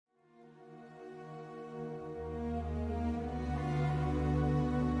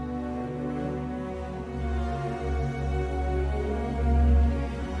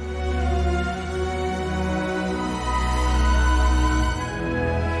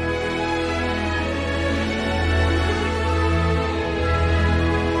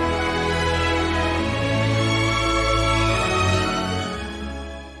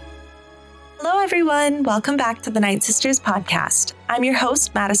everyone. Welcome back to the Night Sisters podcast. I'm your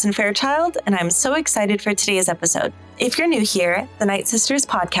host, Madison Fairchild, and I'm so excited for today's episode. If you're new here, the Night Sisters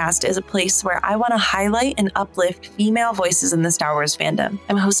podcast is a place where I want to highlight and uplift female voices in the Star Wars fandom.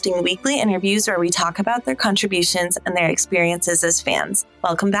 I'm hosting weekly interviews where we talk about their contributions and their experiences as fans.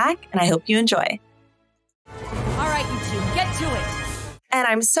 Welcome back, and I hope you enjoy. All right, you two, get to it. And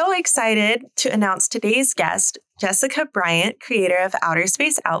I'm so excited to announce today's guest, Jessica Bryant, creator of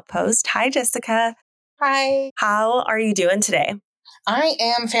Outerspace Outpost. Hi, Jessica. Hi. How are you doing today? I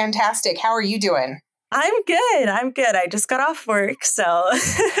am fantastic. How are you doing? I'm good. I just got off work, so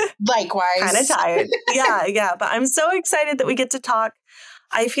Likewise. Kind of tired. Yeah. But I'm so excited that we get to talk.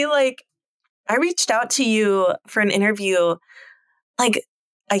 I feel like I reached out to you for an interview like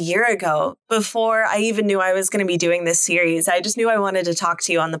a year ago before I even knew I was going to be doing this series. I just knew I wanted to talk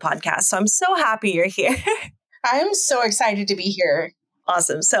to you on the podcast. So I'm so happy you're here. I'm so excited to be here.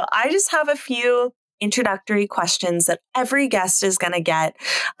 Awesome. So I just have a few introductory questions that every guest is going to get,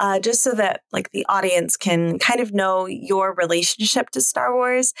 just so that like the audience can kind of know your relationship to Star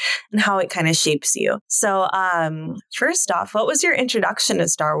Wars and how it kind of shapes you. So first off, what was your introduction to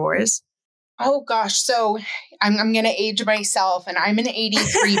Star Wars? Oh gosh, so I'm going to age myself, and I'm an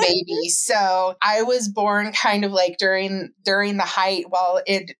 83 baby. So I was born kind of like during the height while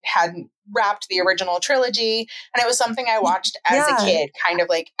it had wrapped the original trilogy, and it was something I watched as a kid, kind of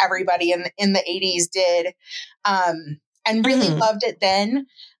like everybody in the 80s did, and really loved it then,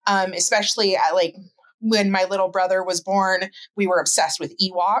 especially at like when my little brother was born. We were obsessed with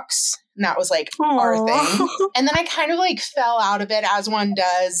Ewoks, and that was like our thing. And then I kind of like fell out of it, as one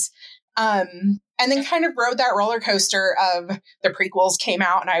does. And then kind of rode that roller coaster of the prequels came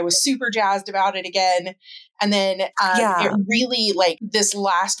out, and I was super jazzed about it again. And then it really, like, this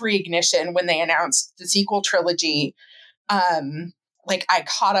last reignition when they announced the sequel trilogy, like I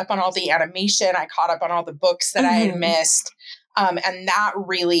caught up on all the animation, I caught up on all the books that I had missed. And that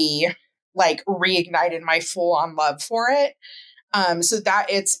really like reignited my full on love for it. So that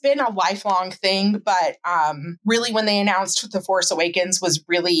it's been a lifelong thing, but really when they announced The Force Awakens was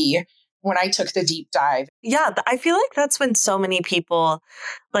really when I took the deep dive. Yeah, I feel like that's when so many people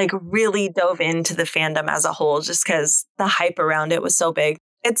like really dove into the fandom as a whole, just because the hype around it was so big.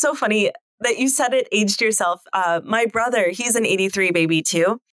 It's so funny that you said it aged yourself. My brother, he's an 83 baby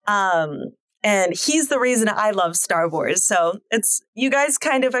too. And he's the reason I love Star Wars. So it's you guys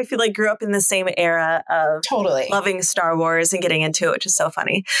kind of, I feel like, grew up in the same era of loving Star Wars and getting into it, which is so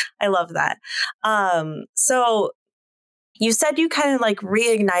funny. I love that. So you said you kind of like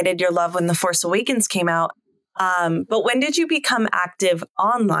reignited your love when The Force Awakens came out. But when did you become active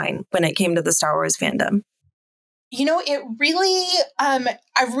online when it came to the Star Wars fandom? You know, it really,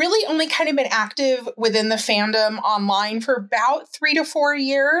 I've really only kind of been active within the fandom online for about 3 to 4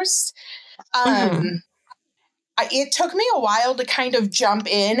 years. It took me a while to kind of jump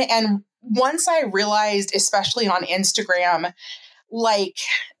in. And once I realized, especially on Instagram, like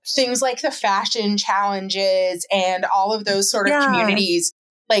things like the fashion challenges and all of those sort of communities,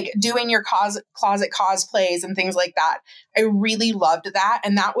 like doing your closet cosplays and things like that, I really loved that.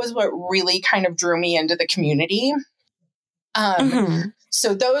 And that was what really kind of drew me into the community.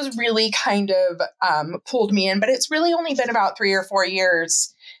 So those really kind of pulled me in, but it's really only been about 3 or 4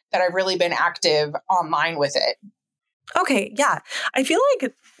 years that I've really been active online with it. Okay, yeah. I feel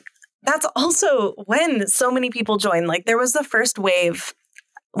like that's also when so many people joined. Like there was the first wave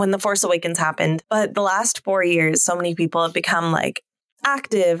when The Force Awakens happened, but the last 4 years, so many people have become like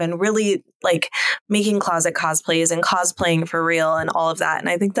active and really like making closet cosplays and cosplaying for real and all of that. And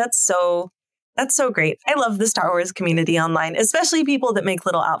I think that's so great. I love the Star Wars community online, especially people that make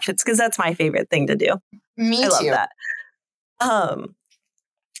little outfits, because that's my favorite thing to do. Me too. I love that.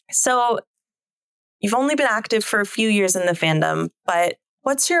 So you've only been active for a few years in the fandom, but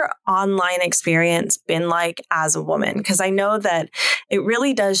what's your online experience been like as a woman? Because I know that it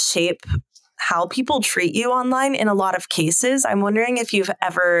really does shape how people treat you online in a lot of cases. I'm wondering if you've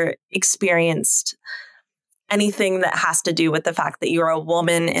ever experienced anything that has to do with the fact that you're a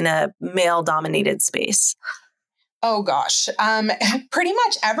woman in a male-dominated space. Oh gosh, pretty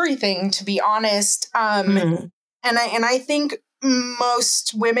much everything, to be honest. And I think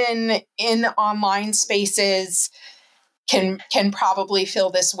most women in online spaces can probably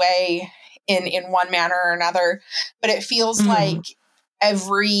feel this way in one manner or another, but it feels like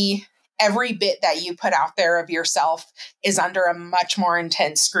every bit that you put out there of yourself is under a much more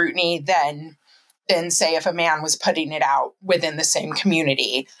intense scrutiny than say if a man was putting it out within the same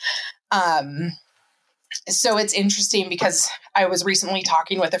community. So it's interesting because I was recently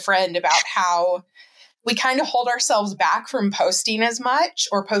talking with a friend about how we kind of hold ourselves back from posting as much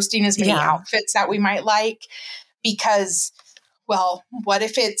or posting as many Yeah. outfits that we might like, because, well, what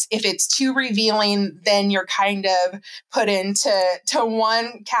if it's too revealing, then you're kind of put into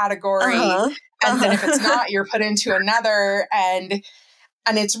one category. And then if it's not, you're put into another. And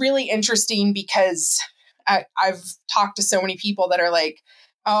it's really interesting because I've talked to so many people that are like,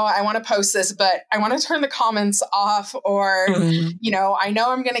 oh, I want to post this, but I want to turn the comments off, or, you know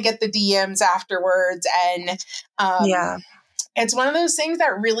I'm going to get the DMs afterwards. And it's one of those things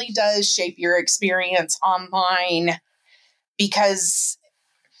that really does shape your experience online, because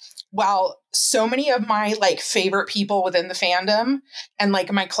while so many of my like favorite people within the fandom and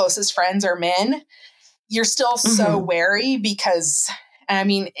like my closest friends are men, you're still so wary, because I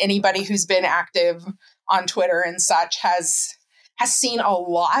mean, anybody who's been active on Twitter and such has seen a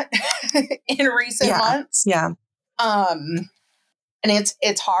lot in recent months. Yeah. And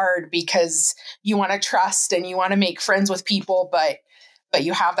it's hard because you want to trust and you want to make friends with people, but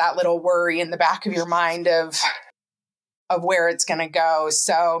you have that little worry in the back of your mind of where it's going to go.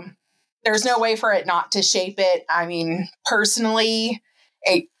 So there's no way for it not to shape it. I mean, personally,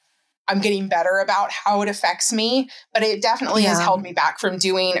 I'm getting better about how it affects me, but it definitely has held me back from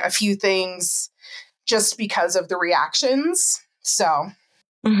doing a few things just because of the reactions. So.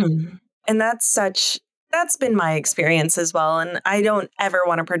 And that's been my experience as well. And I don't ever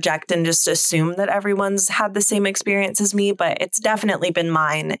want to project and just assume that everyone's had the same experience as me, but it's definitely been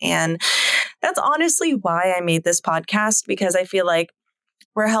mine. And that's honestly why I made this podcast, because I feel like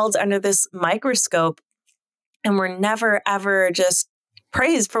we're held under this microscope and we're never, ever just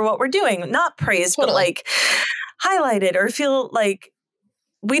praised for what we're doing. Not praised, but like highlighted, or feel like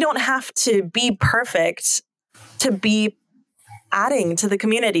we don't have to be perfect to be adding to the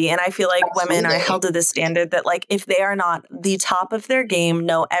community. And I feel like women are held to this standard that like, if they are not the top of their game,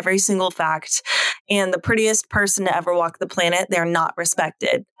 know every single fact, and the prettiest person to ever walk the planet, they're not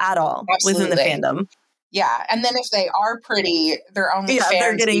respected at all within the fandom. Yeah. And then if they are pretty, they're only fans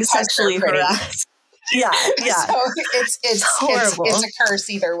they're getting sexually harassed. Yeah. So it's horrible. It's a curse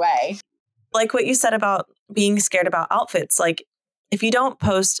either way. Like what you said about being scared about outfits. Like, if you don't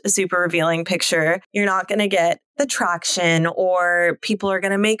post a super revealing picture, you're not going to get the traction, or people are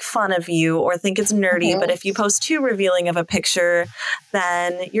going to make fun of you or think it's nerdy. But if you post too revealing of a picture,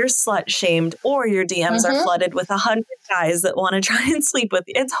 then you're slut shamed, or your DMs are flooded with 100 guys that want to try and sleep with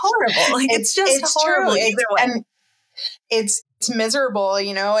you. It's horrible. Like, it's just horrible either way. And it's miserable,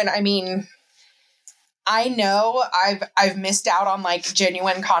 you know? And I mean, I know I've missed out on like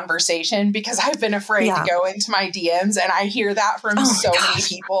genuine conversation because I've been afraid to go into my DMs, and I hear that from many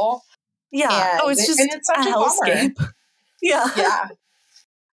people. Yeah. And it's just it's such a hellscape. Yeah. Yeah.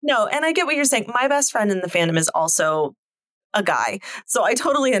 No, and I get what you're saying. My best friend in the fandom is also a guy, so I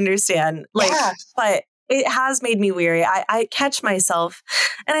totally understand. Like, but it has made me weary. I catch myself,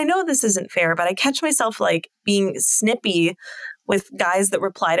 and I know this isn't fair, but I catch myself like being snippy with guys that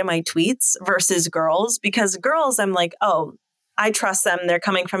reply to my tweets versus girls, because girls, I'm like, oh, I trust them. They're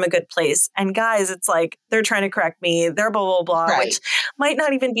coming from a good place. And guys, it's like, they're trying to correct me. They're blah, blah, blah, which might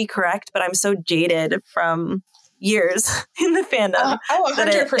not even be correct, but I'm so jaded from years in the fandom that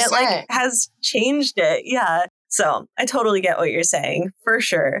it like has changed it. Yeah. So I totally get what you're saying, for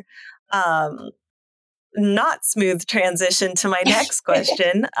sure. Not smooth transition to my next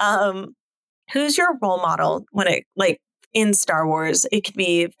question. Who's your role model when it like in Star Wars? It could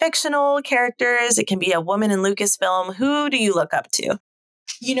be fictional characters. It can be a woman in Lucasfilm. Who do you look up to?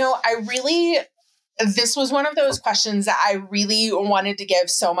 You know, this was one of those questions that I really wanted to give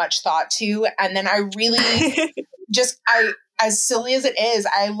so much thought to. And then I really as silly as it is,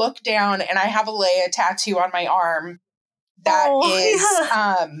 I look down and I have a Leia tattoo on my arm.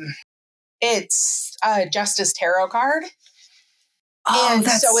 It's a Justice Tarot card. And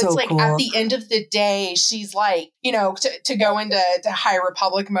that's so it's so like cool. At the end of the day, she's like, you know, to go into High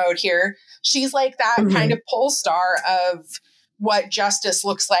Republic mode here, she's like that kind of pole star of what justice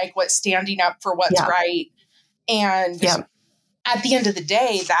looks like, what's standing up for what's right. And at the end of the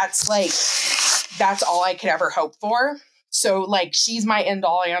day, that's all I could ever hope for. So like, she's my end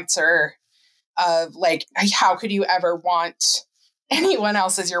all answer of like, how could you ever want anyone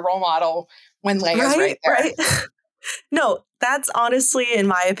else as your role model when Leia's right there? Right. No, that's honestly, in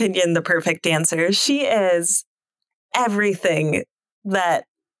my opinion, the perfect answer. She is everything that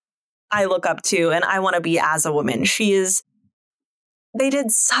I look up to and I want to be as a woman. They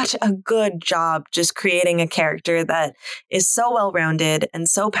did such a good job just creating a character that is so well-rounded and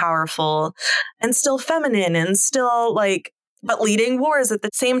so powerful and still feminine and still like, but leading wars at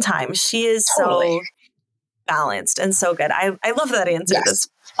the same time. She is so balanced and so good. I love that answer. Yes. That's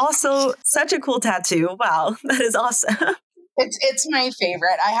also such a cool tattoo. Wow, that is awesome. It's my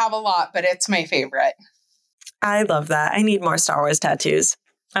favorite. I have a lot, but it's my favorite. I love that. I need more Star Wars tattoos.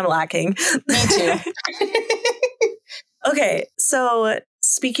 I'm lacking. Me too. Okay, so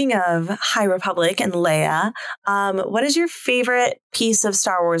speaking of High Republic and Leia, what is your favorite piece of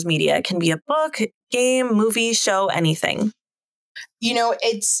Star Wars media? It can be a book, game, movie, show, anything. You know,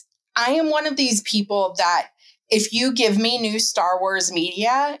 I am one of these people that if you give me new Star Wars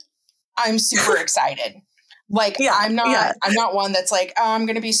media, I'm super excited. Like, I'm not one that's like, oh, I'm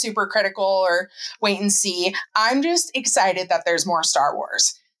going to be super critical or wait and see. I'm just excited that there's more Star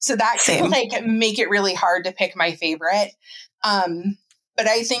Wars. So that can like make it really hard to pick my favorite. But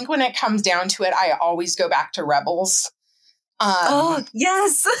I think when it comes down to it, I always go back to Rebels. Oh,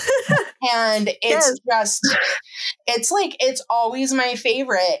 yes. And it's it's always my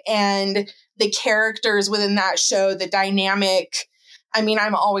favorite. And the characters within that show, the dynamic, I mean,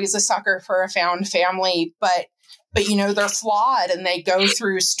 I'm always a sucker for a found family, but you know, they're flawed and they go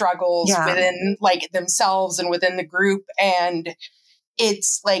through struggles within like themselves and within the group. And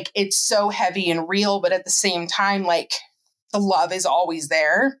it's like, it's so heavy and real, but at the same time, like the love is always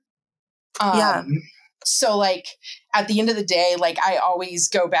there. So like at the end of the day, like I always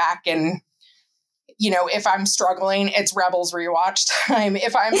go back and, you know, if I'm struggling, it's Rebels rewatch time.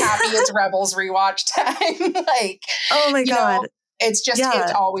 If I'm happy, it's Rebels rewatch time. Like, oh my God. Know, it's just,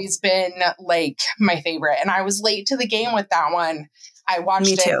 it's always been like my favorite. And I was late to the game with that one. I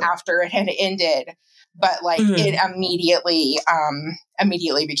watched it after it had ended, but like it immediately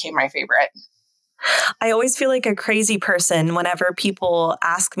became my favorite. I always feel like a crazy person whenever people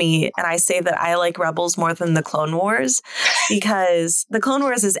ask me and I say that I like Rebels more than the Clone Wars, because the Clone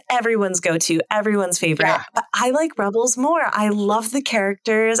Wars is everyone's go-to, everyone's favorite. Yeah. But I like Rebels more. I love the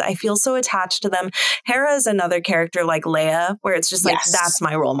characters. I feel so attached to them. Hera is another character like Leia, where it's just like, that's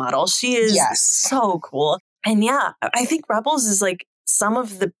my role model. She is so cool. And yeah, I think Rebels is like some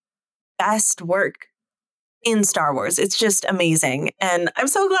of the best work in Star Wars. It's just amazing. And I'm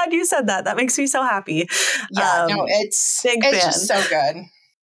so glad you said that. That makes me so happy. Yeah, no, it's just so good.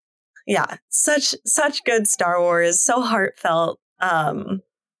 Yeah, such good Star Wars. So heartfelt.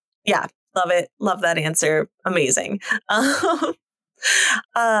 Yeah, love it. Love that answer. Amazing.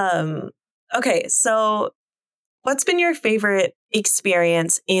 Okay, so what's been your favorite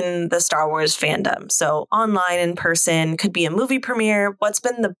experience in the Star Wars fandom? So online, in person, could be a movie premiere. What's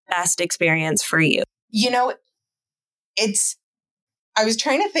been the best experience for you? You know, I was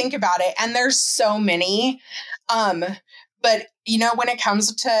trying to think about it and there's so many, but you know, when it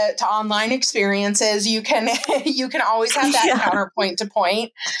comes to online experiences, you can always have that counterpoint to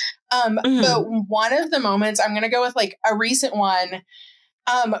point. But one of the moments, I'm going to go with like a recent one,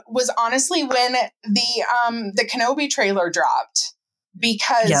 was honestly when the Kenobi trailer dropped,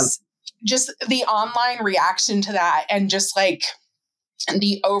 because just the online reaction to that and just like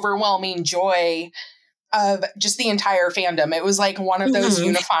the overwhelming joy of just the entire fandom. It was like one of those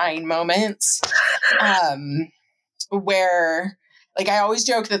unifying moments where like I always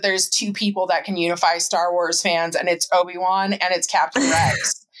joke that there's two people that can unify Star Wars fans, and it's Obi-Wan and it's Captain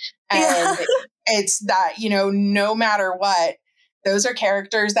Rex. And it's that, you know, no matter what, those are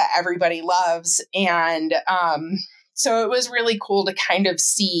characters that everybody loves. And so it was really cool to kind of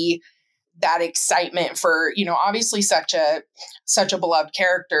see that excitement for, you know, obviously such a beloved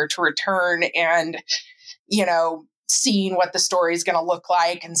character to return, and, you know, seeing what the story is going to look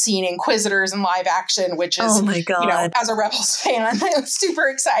like and seeing Inquisitors in live action, which is, oh my God, you know, as a Rebels fan, super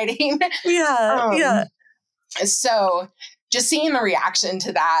exciting. So just seeing the reaction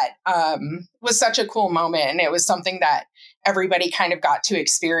to that was such a cool moment. And it was something that everybody kind of got to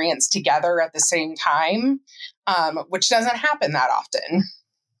experience together at the same time, which doesn't happen that often.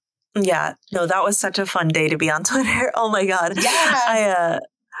 Yeah, no, that was such a fun day to be on Twitter. Oh my God. Yeah.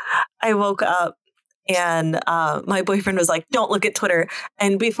 I woke up and my boyfriend was like, don't look at Twitter.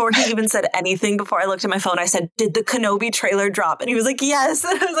 And before he even said anything, before I looked at my phone, I said, did the Kenobi trailer drop? And he was like, yes.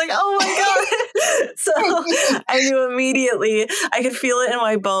 And I was like, oh my God. So I knew immediately, I could feel it in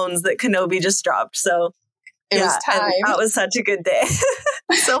my bones that Kenobi just dropped. So it was time. That was such a good day.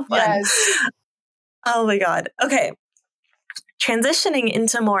 So fun. Yes. Oh my God. Okay. Transitioning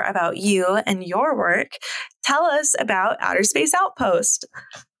into more about you and your work, tell us about Outerspace Outpost.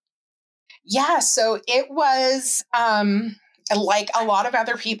 Yeah, so it was, like a lot of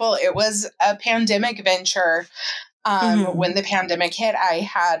other people, it was a pandemic venture. When the pandemic hit, I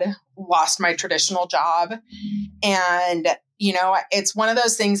had lost my traditional job. And, you know, it's one of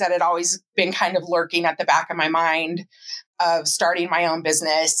those things that had always been kind of lurking at the back of my mind of starting my own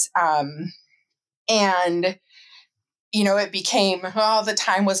business. And, it became, the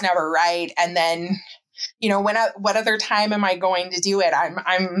time was never right. And then, what other time am I going to do it?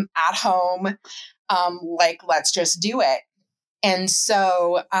 I'm at home. Let's just do it. And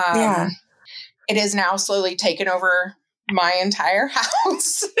so, it is now slowly taken over my entire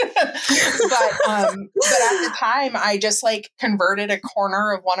house. but at the time I just converted a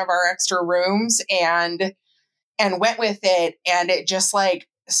corner of one of our extra rooms and went with it. And it just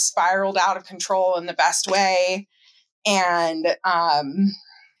spiraled out of control in the best way. And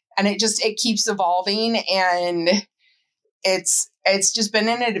it keeps evolving, and it's just been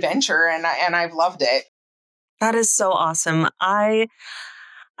an adventure, and I've loved it. That is so awesome. I'm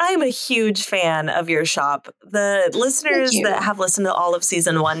a huge fan of your shop. The listeners that have listened to all of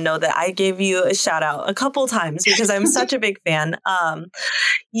season 1 know that I gave you a shout out a couple times because I'm such a big fan.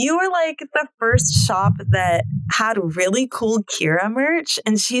 You were the first shop that had really cool Kira merch,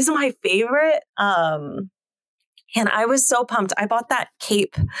 and she's my favorite. And I was so pumped. I bought that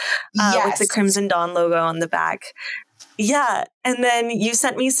cape with the Crimson Dawn logo on the back. Yeah. And then you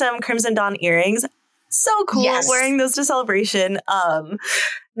sent me some Crimson Dawn earrings. So cool wearing those to Celebration. I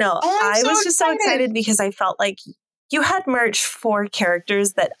was just so excited because I felt like you had merch for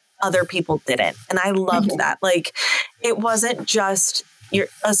characters that other people didn't. And I loved that. It wasn't just your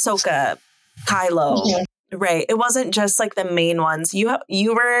Ahsoka, Kylo, Rey. It wasn't just the main ones. You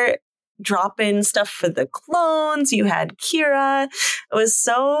were dropping stuff for the clones. You had Kira. It was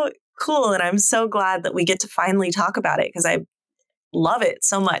so cool. And I'm so glad that we get to finally talk about it because I love it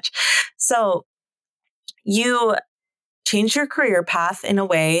so much. So you changed your career path in a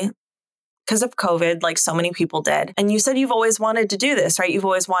way because of COVID, like so many people did. And you said you've always wanted to do this, right? You've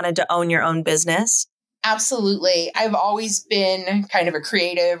always wanted to own your own business. Absolutely. I've always been kind of a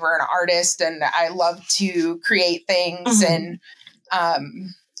creative or an artist, and I love to create things.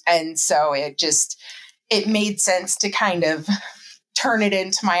 And so it made sense to kind of turn it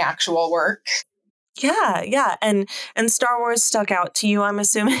into my actual work. Yeah. Yeah. And Star Wars stuck out to you, I'm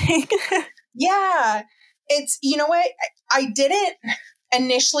assuming. Yeah. It's, what? I didn't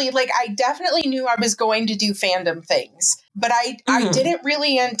initially, I definitely knew I was going to do fandom things, but I didn't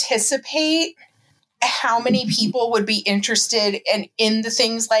really anticipate how many people would be interested in the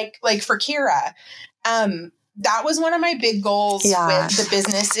things like for Kira. That was one of my big goals with the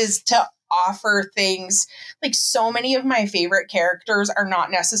business, is to offer things. So many of my favorite characters are not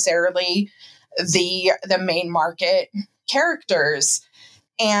necessarily the main market characters.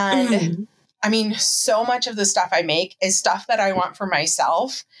 And I mean, so much of the stuff I make is stuff that I want for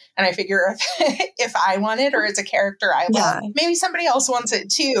myself. And I figure if I want it, or it's a character I love, maybe somebody else wants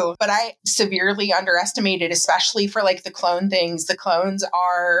it too. But I severely underestimated, especially for the clone things. The clones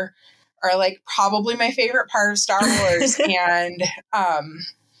are probably my favorite part of Star Wars. And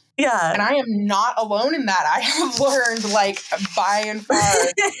and I am not alone in that. I have learned by and far,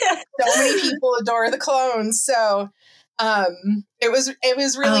 so many people adore the clones. So it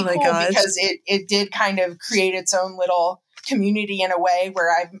was really cool because it did kind of create its own little community in a way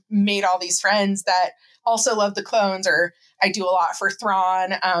where I've made all these friends that also love the clones, or I do a lot for Thrawn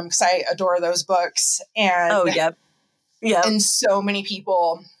because I adore those books. And and so many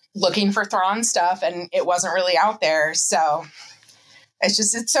people looking for Thrawn stuff, and it wasn't really out there. So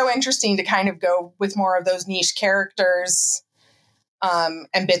it's so interesting to kind of go with more of those niche characters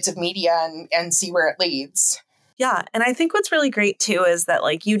and bits of media and see where it leads. Yeah. And I think what's really great too is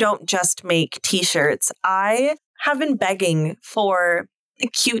that you don't just make t-shirts. I have been begging for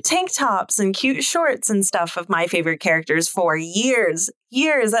cute tank tops and cute shorts and stuff of my favorite characters for years.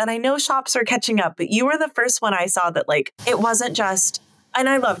 And I know shops are catching up, but you were the first one I saw that it wasn't just, and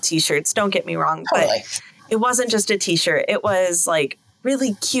I love t-shirts, don't get me wrong, but it wasn't just a t-shirt. It was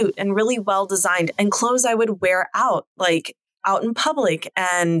really cute and really well designed, and clothes I would wear out in public,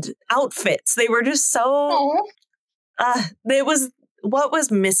 and outfits. They were just so, it was what was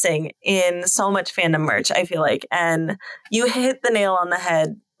missing in so much fandom merch, I feel like. And you hit the nail on the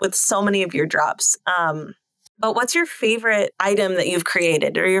head with so many of your drops. But what's your favorite item that you've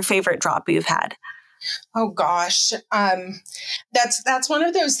created, or your favorite drop you've had? Oh gosh. That's one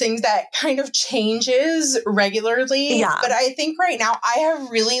of those things that kind of changes regularly. Yeah. But I think right now I have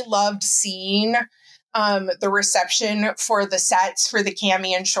really loved seeing the reception for the sets, for the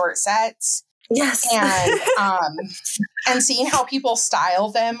cami and short sets. Yes. And seeing how people style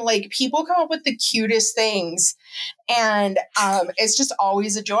them. People come up with the cutest things. And it's just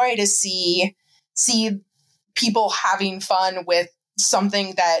always a joy to see people having fun with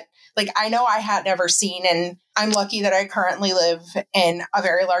something that I know I had never seen. And I'm lucky that I currently live in a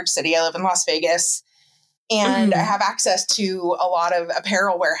very large city. I live in Las Vegas. And I have access to a lot of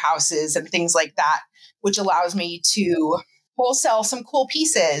apparel warehouses and things like that, which allows me to wholesale some cool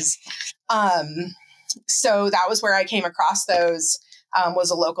pieces. So that was where I came across those,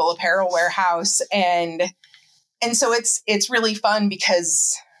 was a local apparel warehouse. And so it's really fun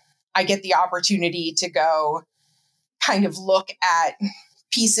because I get the opportunity to go kind of look at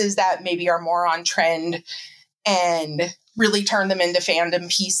pieces that maybe are more on trend and really turn them into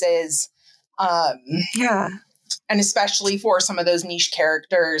fandom pieces. And especially for some of those niche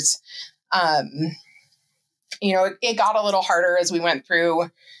characters, it got a little harder as we went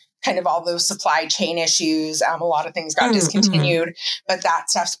through kind of all those supply chain issues. A lot of things got discontinued, but that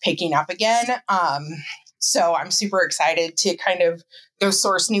stuff's picking up again. So I'm super excited to kind of go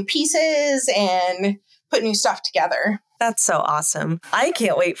source new pieces and put new stuff together. That's so awesome. I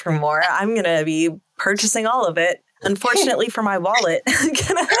can't wait for more. I'm going to be purchasing all of it. Unfortunately for my wallet, I'm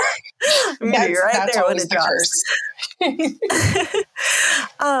gonna be right there when it drops.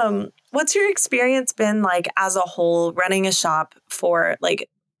 What's your experience been like as a whole running a shop for like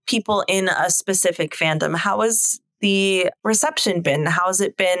people in a specific fandom? How has the reception been? How has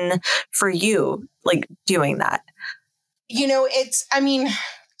it been for you, like doing that?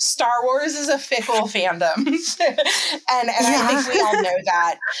 Star Wars is a fickle fandom. and I think we all know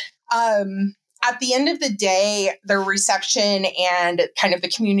that. At the end of the day, the reception and kind of the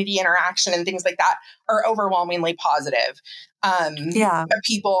community interaction and things like that are overwhelmingly positive.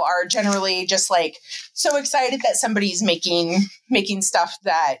 People are generally just like so excited that somebody's making stuff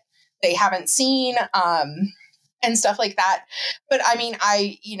that they haven't seen, and stuff like that. But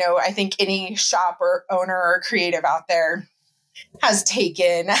I think any shop or owner or creative out there has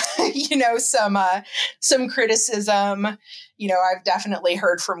taken, some criticism. I've definitely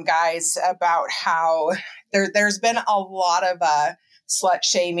heard from guys about how there's been a lot of slut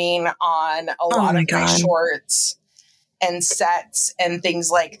shaming on a lot of my shorts and sets and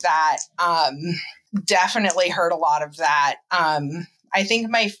things like that. Definitely heard a lot of that. I think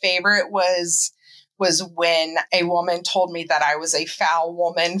my favorite was when a woman told me that I was a foul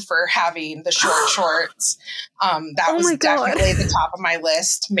woman for having the short shorts. That was definitely the top of my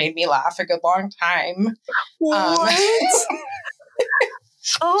list. Made me laugh a good long time. What?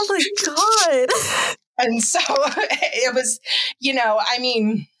 Oh my God. And so it was,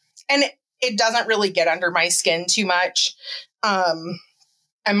 and it doesn't really get under my skin too much. I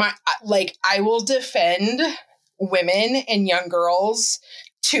will defend women and young girls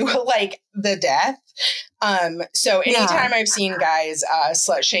to like the death. So anytime I've seen guys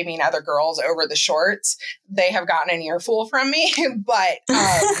slut shaming other girls over the shorts, they have gotten an earful from me. But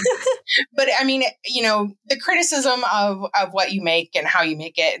the criticism of what you make and how you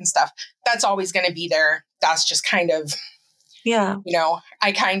make it and stuff, that's always going to be there. That's just kind of,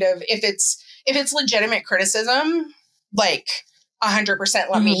 I kind of, if it's legitimate criticism, like 100%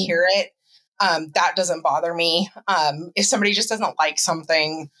 let me hear it. That doesn't bother me. If somebody just doesn't like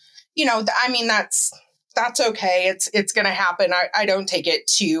something, that's okay. It's going to happen. I don't take it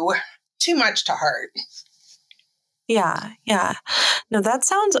too much to heart. Yeah. No, that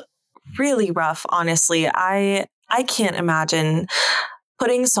sounds really rough. Honestly, I can't imagine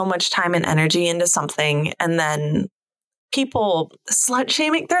putting so much time and energy into something and then people slut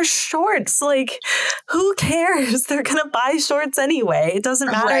shaming their shorts. Like, who cares? They're going to buy shorts anyway. It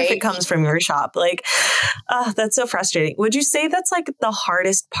doesn't matter if it comes from your shop. Like, that's so frustrating. Would you say that's like the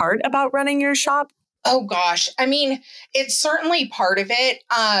hardest part about running your shop? Oh gosh. It's certainly part of it.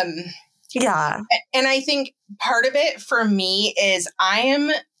 Yeah. And I think part of it for me is I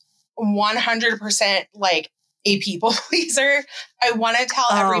am 100% like a people pleaser. I want to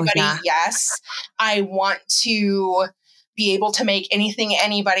tell everybody yes. I want to be able to make anything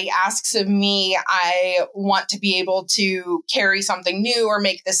anybody asks of me. I want to be able to carry something new or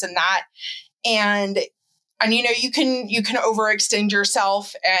make this and that. And you can overextend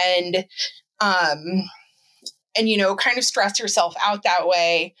yourself and kind of stress yourself out that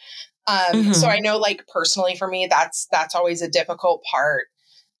way. So I know, like, personally for me, that's always a difficult part.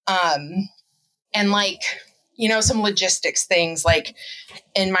 And like, some logistics things, like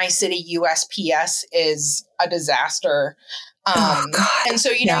in my city, USPS is a disaster. And so,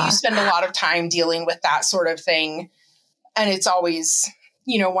 you spend a lot of time dealing with that sort of thing. And it's always,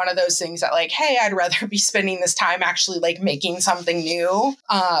 one of those things that, like, hey, I'd rather be spending this time actually like making something new.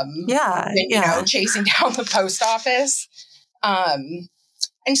 Than, chasing down the post office. And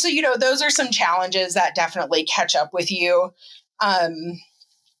so, those are some challenges that definitely catch up with you.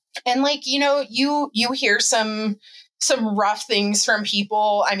 And like, you hear some rough things from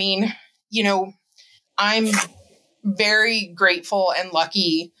people. I'm very grateful and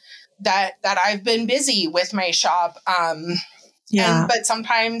lucky that I've been busy with my shop. But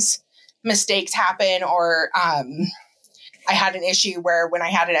sometimes mistakes happen, or I had an issue where when I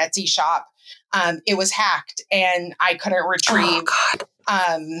had an Etsy shop, it was hacked and I couldn't retrieve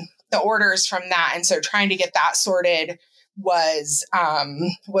the orders from that. And so trying to get that sorted was a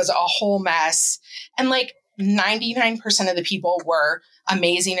whole mess. And like 99% of the people were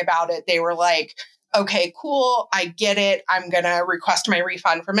amazing about it. They were like, okay, cool. I get it. I'm going to request my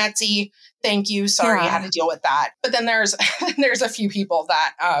refund from Etsy. Thank you. Sorry, I had to deal with that. But then there's a few people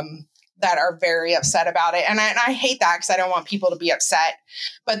that are very upset about it. And I hate that because I don't want people to be upset.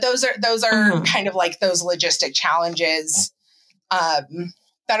 But those are kind of like those logistic challenges that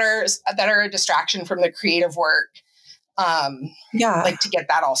are a distraction from the creative work. Like to get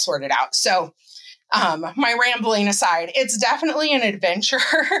that all sorted out. So my rambling aside, it's definitely an adventure,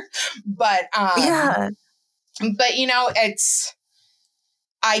 but you know,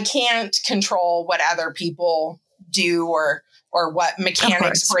 I can't control what other people do or what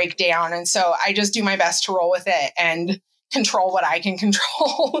mechanics break down. And so I just do my best to roll with it and control what I can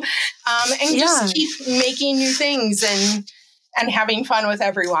control, and just keep making new things and having fun with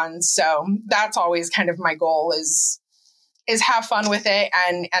everyone. So that's always kind of my goal is have fun with it.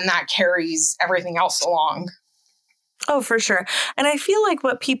 And that carries everything else along. Oh, for sure. And I feel like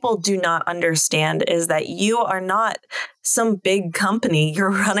what people do not understand is that you are not some big company.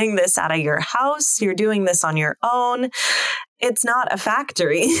 You're running this out of your house. You're doing this on your own. It's not a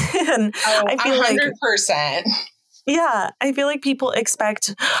factory. And I feel 100%. Yeah, I feel like people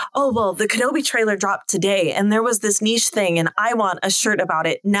expect, oh, well, the Kenobi trailer dropped today and there was this niche thing and I want a shirt about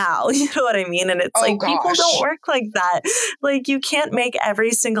it now. You know what I mean? And it's people don't work like that. Like you can't make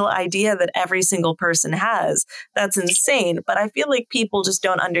every single idea that every single person has. That's insane. But I feel like people just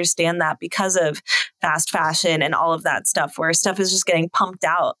don't understand that because of fast fashion and all of that stuff where stuff is just getting pumped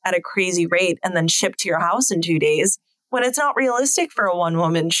out at a crazy rate and then shipped to your house in 2 days. When it's not realistic for a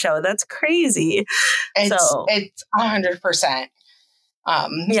one-woman show. That's crazy. It's 100%. I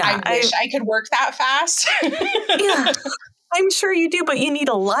wish I could work that fast. Yeah, I'm sure you do, but you need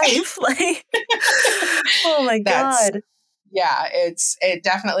a life. Like, oh my God. Yeah, it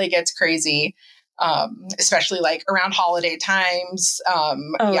definitely gets crazy, especially like around holiday times. I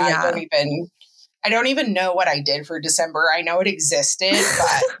don't even know what I did for December. I know it existed,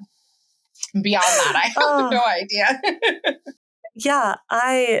 but beyond that, I have no idea. Yeah,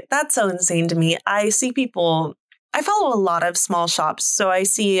 that's so insane to me. I see people, I follow a lot of small shops, so I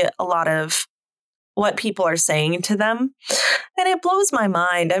see a lot of what people are saying to them, and it blows my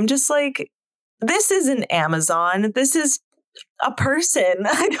mind. I'm just like, this isn't Amazon. This is a person.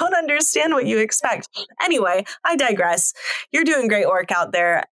 I don't understand what you expect. Anyway, I digress. You're doing great work out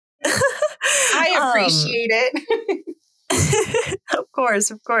there. I appreciate it. Of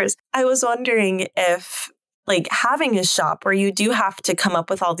course. I was wondering if, like, having a shop where you do have to come up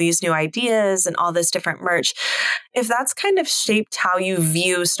with all these new ideas and all this different merch, if that's kind of shaped how you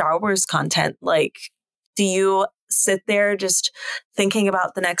view Star Wars content. Like, do you sit there just thinking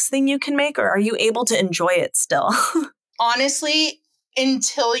about the next thing you can make, or are you able to enjoy it still? Honestly,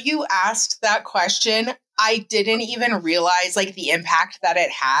 until you asked that question, I didn't even realize like the impact that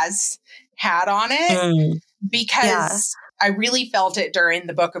it has had on it. Because I really felt it during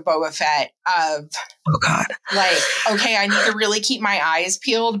the Book of Boba Fett of, oh God, like, okay, I need to really keep my eyes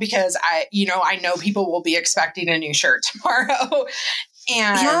peeled because I know people will be expecting a new shirt tomorrow.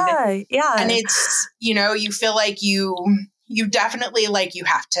 And and it's, you feel like you definitely like you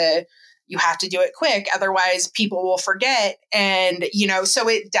have to do it quick. Otherwise people will forget. And, so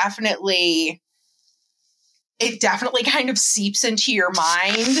it definitely kind of seeps into your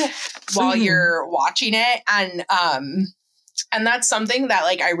mind while you're watching it. And that's something that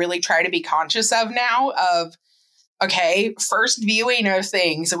like, I really try to be conscious of now of, okay, first viewing of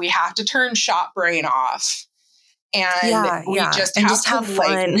things, we have to turn shop brain off. And we just have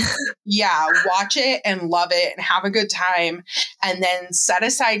fun. Watch it and love it and have a good time. And then set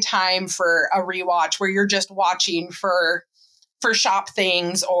aside time for a rewatch where you're just watching for shop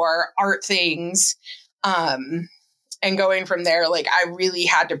things or art things. And going from there, like I really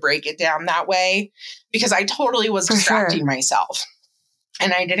had to break it down that way because I totally was distracting myself.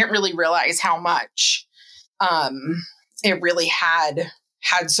 And I didn't really realize how much it really had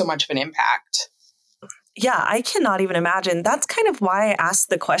so much of an impact. Yeah, I cannot even imagine. That's kind of why I asked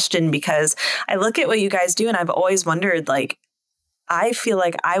the question, because I look at what you guys do and I've always wondered, like, I feel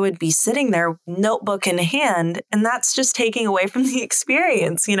like I would be sitting there, notebook in hand, and that's just taking away from the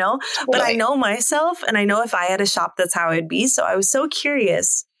experience, Totally. But I know myself, and I know if I had a shop, that's how it'd be. So I was so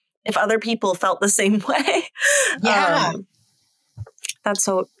curious if other people felt the same way. Yeah. That's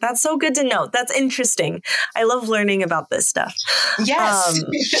so good to know. That's interesting. I love learning about this stuff. Yes.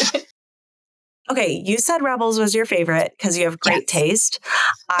 Okay, you said Rebels was your favorite because you have great taste.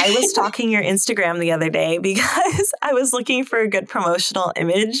 I was stalking your Instagram the other day because I was looking for a good promotional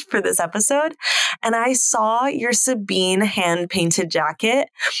image for this episode, and I saw your Sabine hand-painted jacket.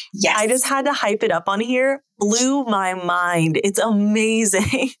 Yes. I just had to hype it up on here. Blew my mind. It's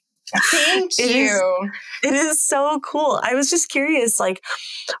amazing. Thank you. It is so cool. I was just curious, like,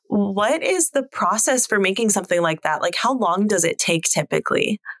 what is the process for making something like that? Like, how long does it take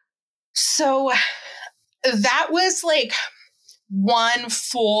typically? So that was like one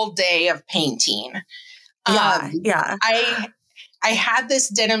full day of painting. Yeah. I had this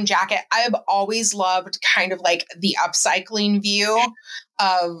denim jacket. I've always loved kind of like the upcycling view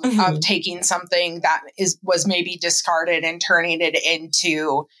of taking something that was maybe discarded and turning it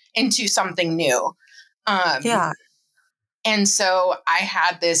into something new. And so I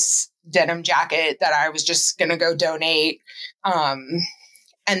had this denim jacket that I was just going to go donate.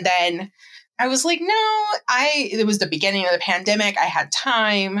 And then I was like, no, it was the beginning of the pandemic. I had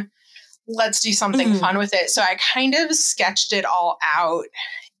time. Let's do something fun with it. So I kind of sketched it all out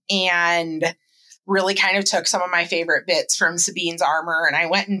and really kind of took some of my favorite bits from Sabine's armor, and I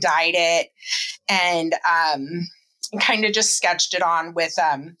went and dyed it and kind of just sketched it on with,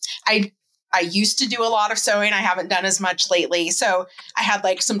 I used to do a lot of sewing. I haven't done as much lately. So I had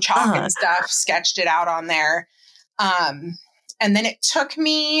like some chalk and stuff, sketched it out on there. And then it took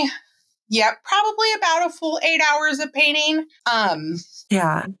me, probably about a full 8 hours of painting.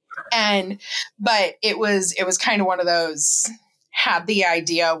 But it was kind of one of those, had the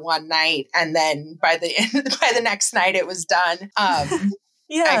idea one night and then by the next night it was done.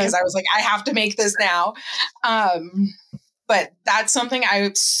 Because I was like, I have to make this now. But that's something I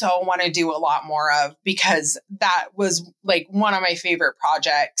so want to do a lot more of, because that was like one of my favorite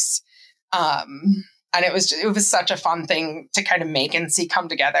projects. And it was such a fun thing to kind of make and see come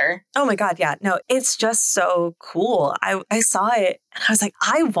together. Oh my God. Yeah. No, it's just so cool. I saw it and I was like,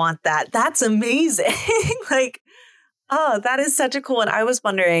 I want that. That's amazing. Like, oh, that is such a cool one. I was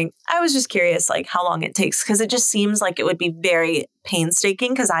just curious, like how long it takes, because it just seems like it would be very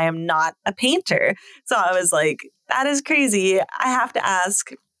painstaking because I am not a painter. So I was like, that is crazy. I have to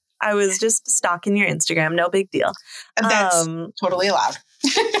ask. I was just stalking your Instagram. No big deal. That's totally allowed.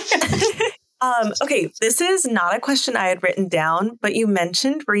 Okay, this is not a question I had written down, but you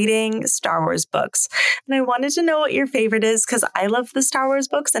mentioned reading Star Wars books. And I wanted to know what your favorite is, because I love the Star Wars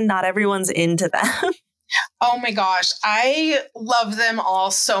books and not everyone's into them. Oh my gosh, I love them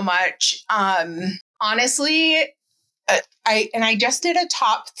all so much. Honestly, I just did a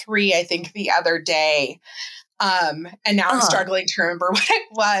top 3, I think, the other day. And now I'm struggling to remember what it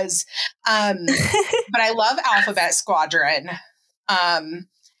was. But I love Alphabet Squadron.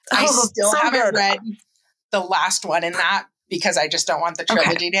 I still haven't read the last one in that because I just don't want the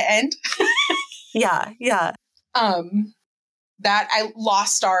trilogy to end. Yeah.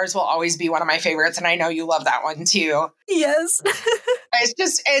 Lost Stars will always be one of my favorites, and I know you love that one too. Yes.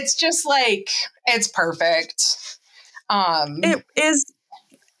 It's just like, it's perfect. It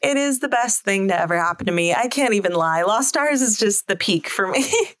is the best thing to ever happen to me. I can't even lie. Lost Stars is just the peak for me.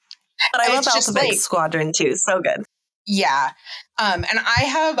 But I love Alphabet Squadron too. So good. Yeah. And I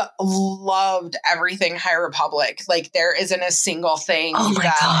have loved everything High Republic. Like, there isn't a single thing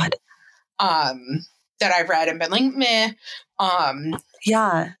that I've read and been like, meh.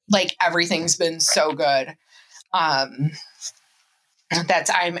 Like, everything's been so good. I'm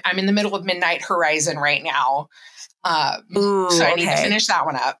in the middle of Midnight Horizon right now. So I need to finish that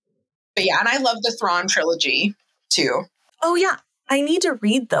one up. But yeah, and I love the Thrawn trilogy too. Oh yeah. I need to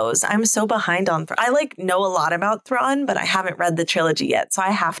read those. I'm so behind on Thrawn. I know a lot about Thrawn, but I haven't read the trilogy yet, so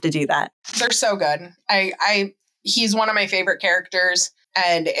I have to do that. They're so good. He's one of my favorite characters,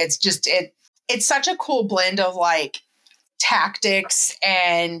 and it's just it's such a cool blend of like tactics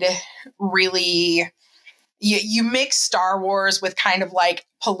and really you mix Star Wars with kind of like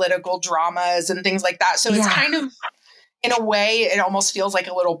political dramas and things like that. So it's kind of, in a way, it almost feels like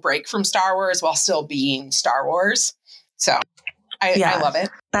a little break from Star Wars while still being Star Wars. So I love it.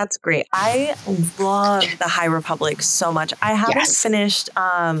 That's great. I love the High Republic so much. I haven't finished,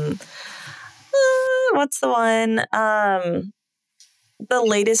 what's the one? The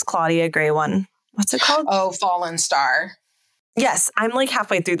latest Claudia Gray one. What's it called? Oh, Fallen Star. Yes, I'm like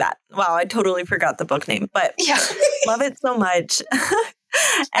halfway through that. Wow, I totally forgot the book name, but love it so much.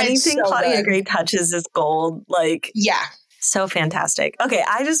 Anything so Claudia Gray touches is gold. Like, so fantastic. Okay,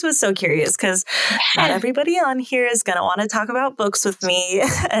 I just was so curious because not everybody on here is going to want to talk about books with me.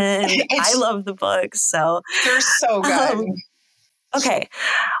 And I love the books. So they're so good. Okay.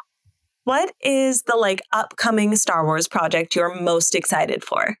 What is the upcoming Star Wars project you're most excited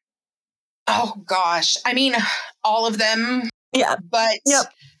for? Oh gosh. I mean, all of them. Yeah. But Yep.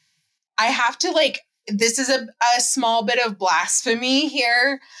 I have to this is a small bit of blasphemy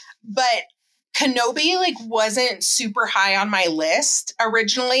here, but Kenobi wasn't super high on my list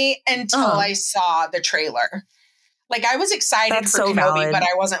originally until I saw the trailer. I was excited for Kenobi, valid. but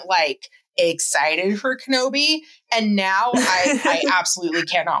I wasn't excited for Kenobi. And now I absolutely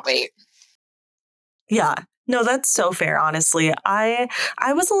cannot wait. Yeah. No, that's so fair, honestly. I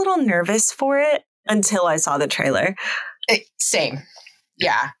was a little nervous for it until I saw the trailer. Same.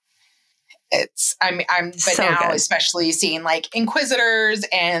 Yeah. But so now good. especially seeing Inquisitors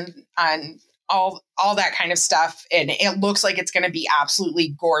and all that kind of stuff, and it looks like it's going to be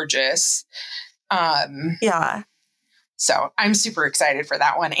absolutely gorgeous. Yeah. So I'm super excited for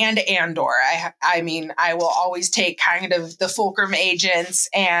that one, and Andor. I mean, I will always take kind of the Fulcrum agents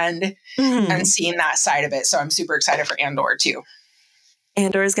and seeing that side of it. So I'm super excited for Andor too.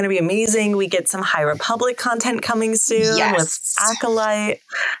 Andor is going to be amazing. We get some High Republic content coming soon with Acolyte.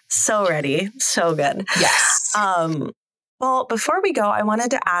 So ready. So good. Yes. Well, before we go, I wanted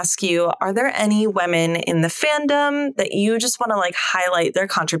to ask you, are there any women in the fandom that you just want to highlight their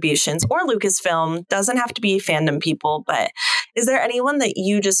contributions, or Lucasfilm? Doesn't have to be fandom people, but is there anyone that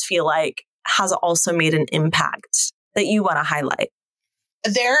you just feel has also made an impact that you want to highlight?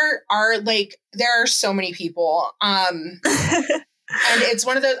 There are so many people. And it's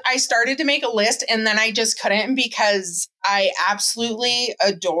one of those, I started to make a list and then I just couldn't, because I absolutely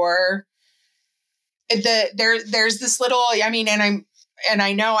adore there's this little, and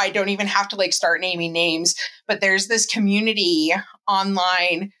I know I don't even have to start naming names, but there's this community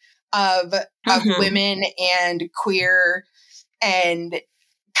online of women and queer and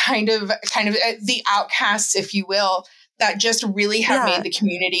kind of the outcasts, if you will, that just really have made the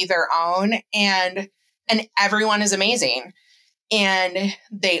community their own, and everyone is amazing. And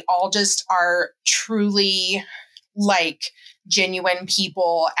they all just are truly genuine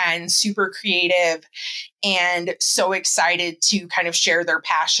people and super creative and so excited to kind of share their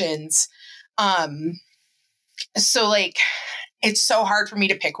passions. So it's so hard for me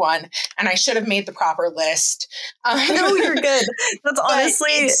to pick one, and I should have made the proper list. No, you're good. That's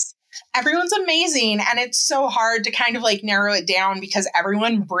honestly, everyone's amazing. And it's so hard to kind of narrow it down, because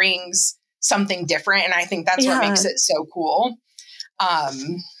everyone brings something different. And I think that's what makes it so cool.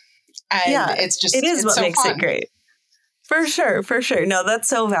 It is what makes it great. For sure. For sure. No, that's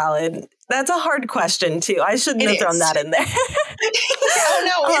so valid. That's a hard question too. I shouldn't have thrown that in there. Oh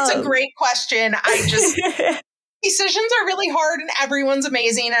no, it's a great question. Decisions are really hard, and everyone's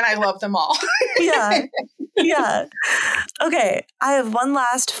amazing, and I love them all. Yeah. Okay. I have one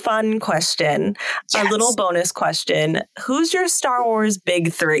last fun question, a little bonus question. Who's your Star Wars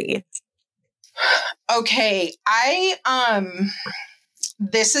big three? Okay.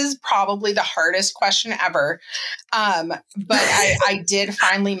 This is probably the hardest question ever. But I did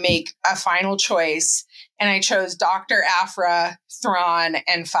finally make a final choice, and I chose Dr. Aphra, Thrawn,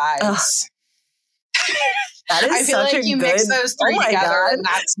 and Fives. That is I feel such like you mix those three together, and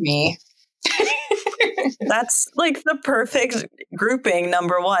that's me. That's the perfect grouping.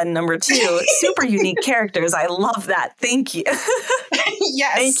 Number one, number two, super unique characters. I love that. Thank you.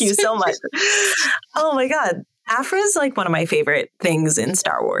 Yes. Thank you so much. Oh my God. Aphra is one of my favorite things in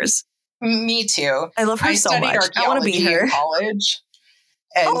Star Wars. Me too. I love her so much. I want to be her. In college.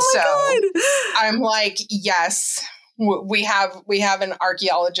 And I'm yes, we have an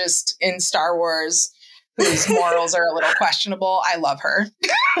archaeologist in Star Wars whose morals are a little questionable. I love her.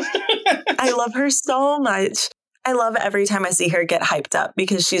 I love her so much. I love every time I see her get hyped up,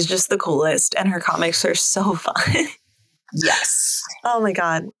 because she's just the coolest, and her comics are so fun. Yes. Oh my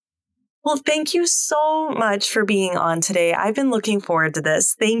God. Well, thank you so much for being on today. I've been looking forward to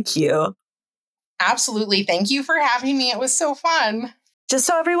this. Thank you. Absolutely. Thank you for having me. It was so fun. Just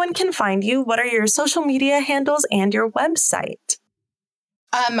so everyone can find you, what are your social media handles and your website?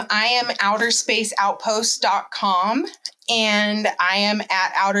 I am outerspaceoutpost.com, and I am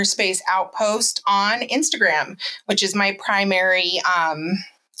at Outerspace Outpost on Instagram, which is my primary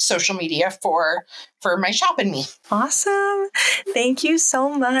social media for my shop and me. Awesome. Thank you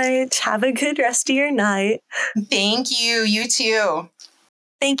so much. Have a good rest of your night. Thank you. You too.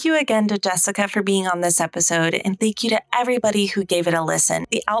 Thank you again to Jessica for being on this episode, and thank you to everybody who gave it a listen.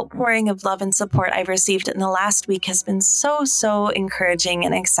 The outpouring of love and support I've received in the last week has been so encouraging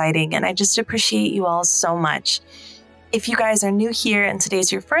and exciting, and I just appreciate you all so much. If you guys are new here and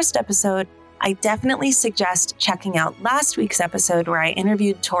today's your first episode, I definitely suggest checking out last week's episode where I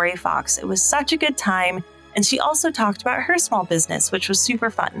interviewed Tori Fox. It was such a good time. And she also talked about her small business, which was super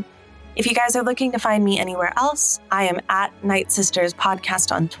fun. If you guys are looking to find me anywhere else, I am at Night Sisters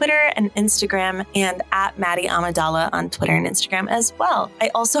Podcast on Twitter and Instagram, and at Maddie Amidala on Twitter and Instagram as well. I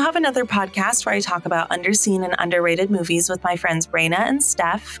also have another podcast where I talk about underseen and underrated movies with my friends Raina and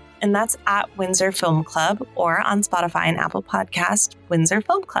Steph, and that's at Windsor Film Club, or on Spotify and Apple Podcast, Windsor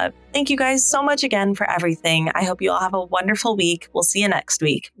Film Club. Thank you guys so much again for everything. I hope you all have a wonderful week. We'll see you next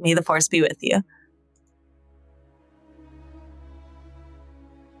week. May the Force be with you.